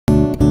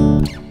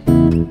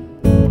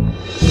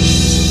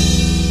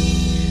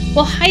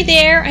Well, hi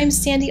there, I'm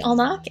Sandy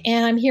Allnock,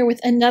 and I'm here with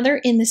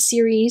another in the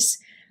series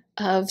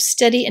of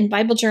study and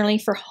Bible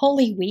journaling for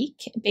Holy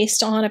Week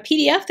based on a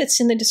PDF that's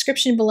in the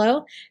description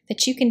below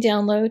that you can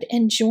download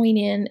and join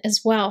in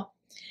as well.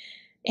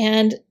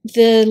 And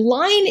the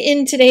line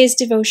in today's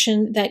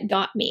devotion that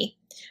got me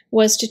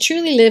was, to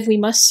truly live, we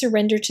must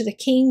surrender to the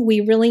King we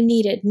really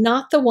needed,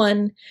 not the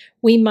one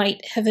we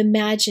might have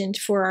imagined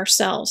for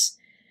ourselves.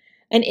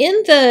 And in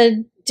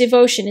the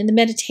devotion, in the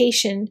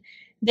meditation,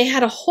 they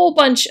had a whole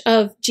bunch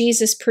of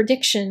Jesus'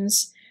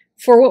 predictions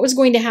for what was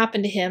going to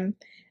happen to him.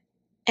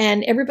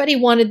 And everybody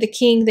wanted the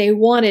king they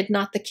wanted,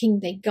 not the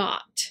king they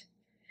got.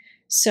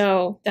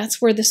 So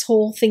that's where this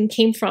whole thing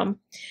came from.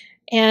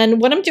 And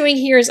what I'm doing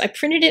here is I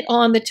printed it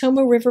on the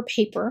Tomo River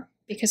paper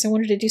because I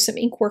wanted to do some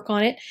ink work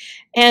on it.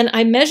 And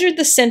I measured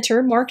the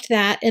center, marked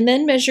that, and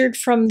then measured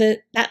from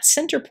that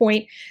center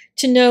point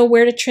to know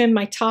where to trim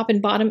my top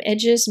and bottom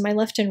edges, my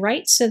left and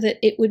right, so that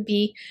it would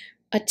be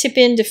a tip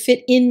in to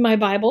fit in my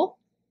Bible.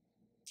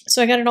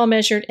 So I got it all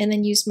measured and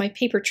then used my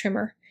paper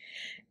trimmer.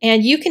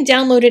 And you can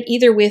download it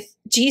either with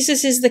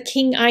Jesus is the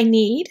King I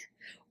need,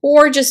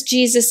 or just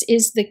Jesus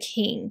is the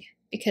King,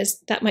 because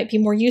that might be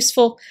more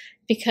useful,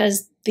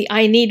 because the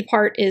I need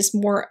part is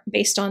more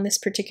based on this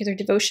particular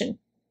devotion.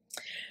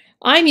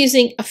 I'm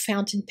using a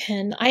fountain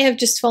pen. I have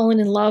just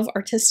fallen in love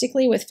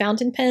artistically with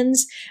fountain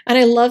pens, and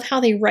I love how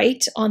they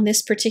write on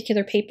this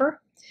particular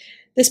paper.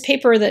 This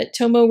paper, the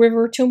Tomoe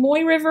River,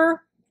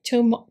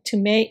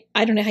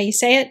 I don't know how you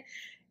say it,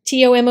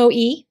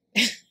 T-O-M-O-E.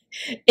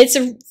 It's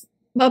a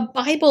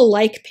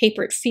Bible-like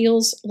paper. It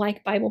feels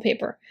like Bible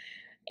paper.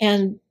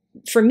 And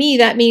for me,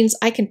 that means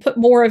I can put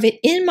more of it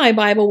in my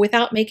Bible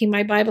without making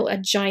my Bible a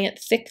giant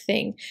thick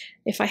thing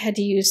if I had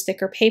to use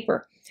thicker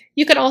paper.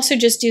 You could also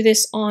just do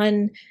this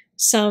on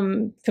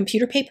some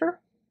computer paper.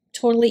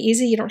 Totally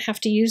easy. You don't have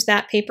to use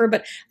that paper,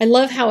 but I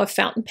love how a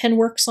fountain pen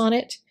works on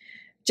it.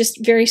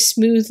 Just very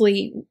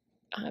smoothly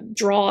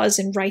draws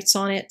and writes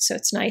on it, so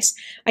it's nice.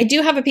 I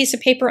do have a piece of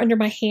paper under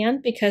my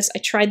hand because I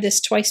tried this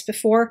twice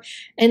before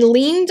and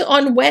leaned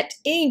on wet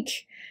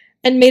ink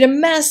and made a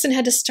mess and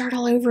had to start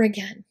all over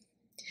again.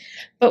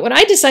 But what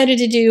I decided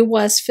to do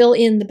was fill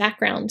in the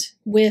background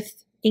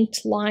with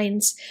inked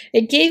lines.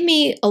 It gave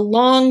me a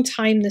long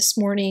time this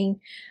morning.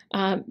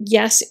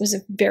 Yes, it was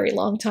a very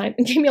long time.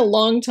 It gave me a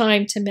long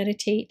time to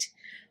meditate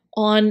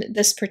on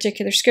this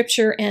particular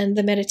scripture and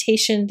the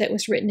meditation that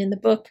was written in the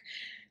book.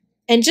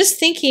 And just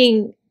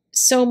thinking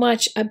so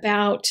much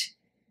about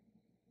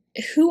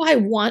who I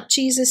want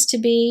Jesus to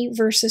be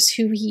versus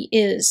who he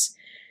is.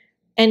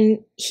 And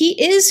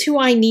he is who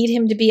I need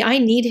him to be. I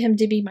need him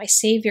to be my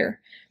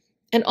Savior.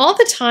 And all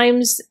the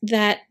times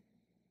that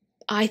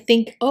I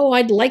think, oh,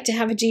 I'd like to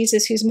have a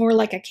Jesus who's more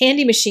like a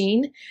candy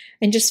machine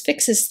and just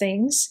fixes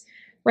things.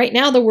 Right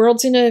now, the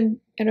world's in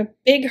a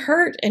big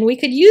hurt, and we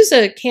could use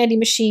a candy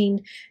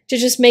machine to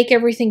just make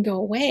everything go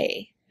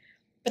away.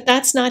 But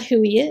that's not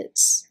who he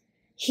is.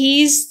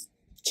 He's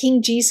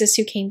King Jesus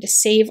who came to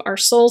save our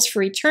souls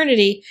for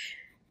eternity.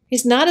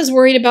 He's not as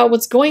worried about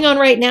what's going on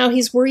right now.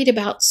 He's worried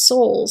about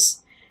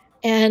souls.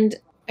 And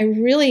I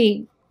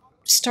really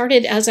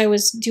started, as I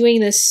was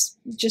doing this,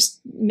 just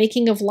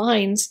making of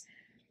lines,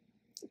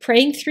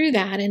 praying through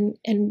that.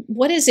 And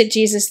what is it,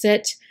 Jesus,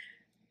 that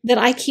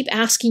I keep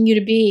asking you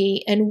to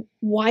be? And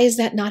why is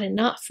that not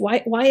enough?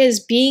 Why is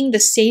being the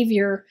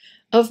Savior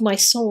of my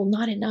soul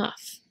not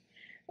enough?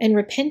 And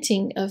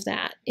repenting of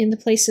that in the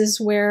places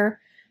where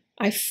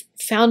I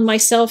found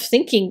myself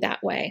thinking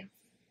that way.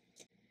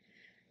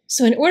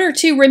 So in order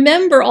to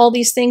remember all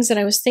these things that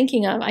I was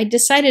thinking of, I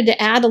decided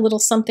to add a little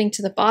something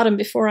to the bottom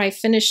before I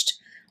finished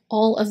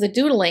all of the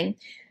doodling.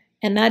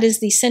 And that is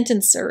the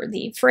sentence or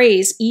the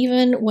phrase,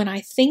 even when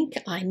I think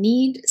I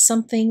need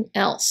something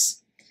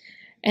else.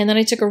 And then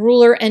I took a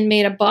ruler and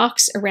made a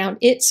box around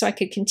it so I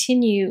could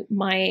continue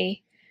my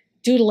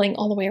doodling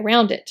all the way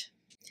around it.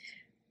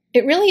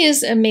 It really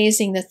is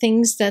amazing the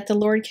things that the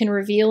Lord can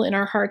reveal in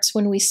our hearts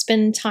when we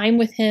spend time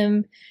with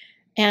him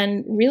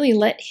and really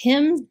let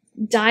him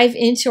dive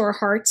into our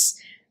hearts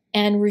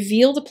and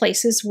reveal the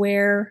places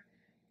where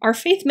our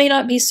faith may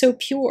not be so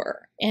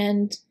pure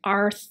and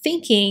our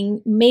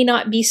thinking may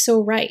not be so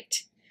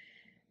right.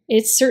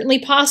 It's certainly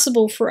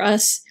possible for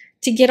us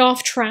to get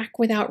off track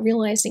without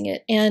realizing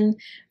it. And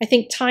I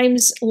think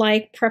times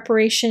like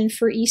preparation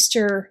for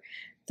Easter,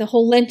 the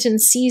whole Lenten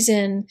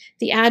season,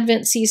 the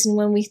Advent season,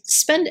 when we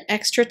spend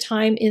extra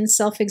time in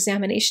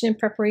self-examination and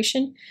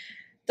preparation,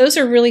 those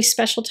are really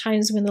special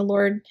times when the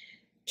Lord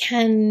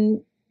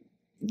can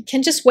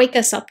just wake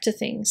us up to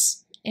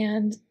things.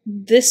 And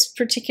this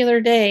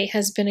particular day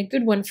has been a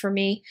good one for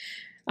me.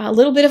 A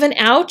little bit of an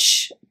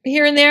ouch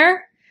here and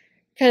there,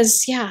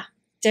 because yeah,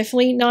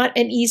 definitely not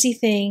an easy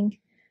thing,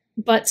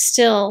 but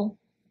still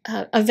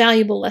a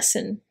valuable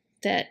lesson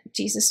that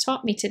Jesus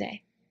taught me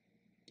today.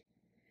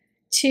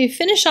 To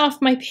finish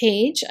off my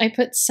page, I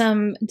put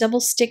some double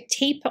stick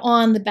tape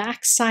on the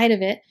back side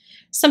of it.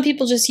 Some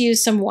people just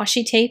use some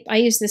washi tape. I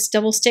use this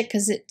double stick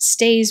because it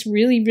stays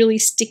really, really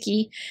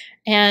sticky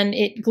and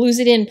it glues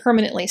it in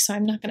permanently, so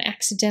I'm not going to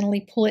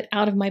accidentally pull it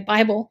out of my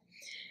Bible.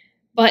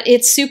 but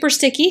it's super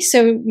sticky,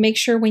 so make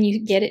sure when you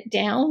get it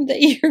down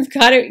that you've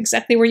got it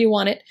exactly where you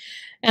want it.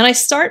 And I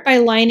start by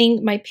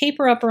lining my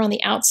paper up around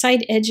the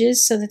outside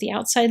edges so that the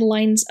outside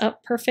lines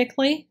up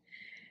perfectly.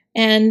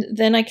 And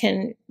then I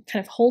can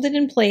kind of hold it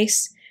in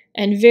place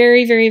and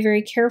very, very,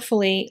 very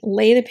carefully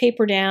lay the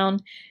paper down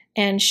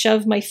and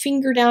shove my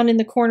finger down in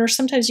the corner.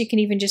 Sometimes you can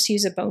even just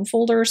use a bone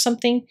folder or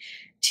something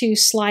to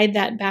slide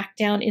that back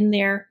down in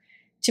there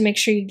to make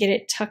sure you get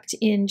it tucked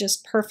in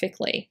just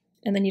perfectly.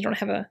 And then you don't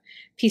have a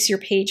piece of your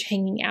page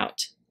hanging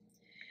out.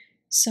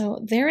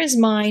 So there is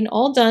mine,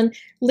 all done.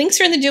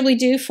 Links are in the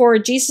doobly-doo for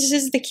Jesus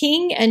is the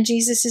King and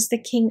Jesus is the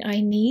King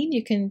I Need.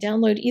 You can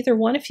download either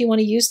one if you want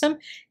to use them.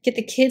 Get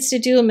the kids to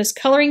do them as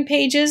coloring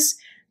pages.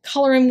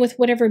 Color them with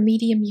whatever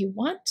medium you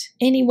want,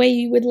 any way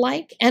you would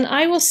like. And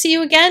I will see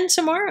you again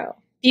tomorrow.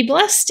 Be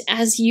blessed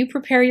as you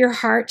prepare your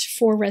heart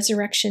for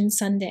Resurrection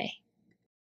Sunday.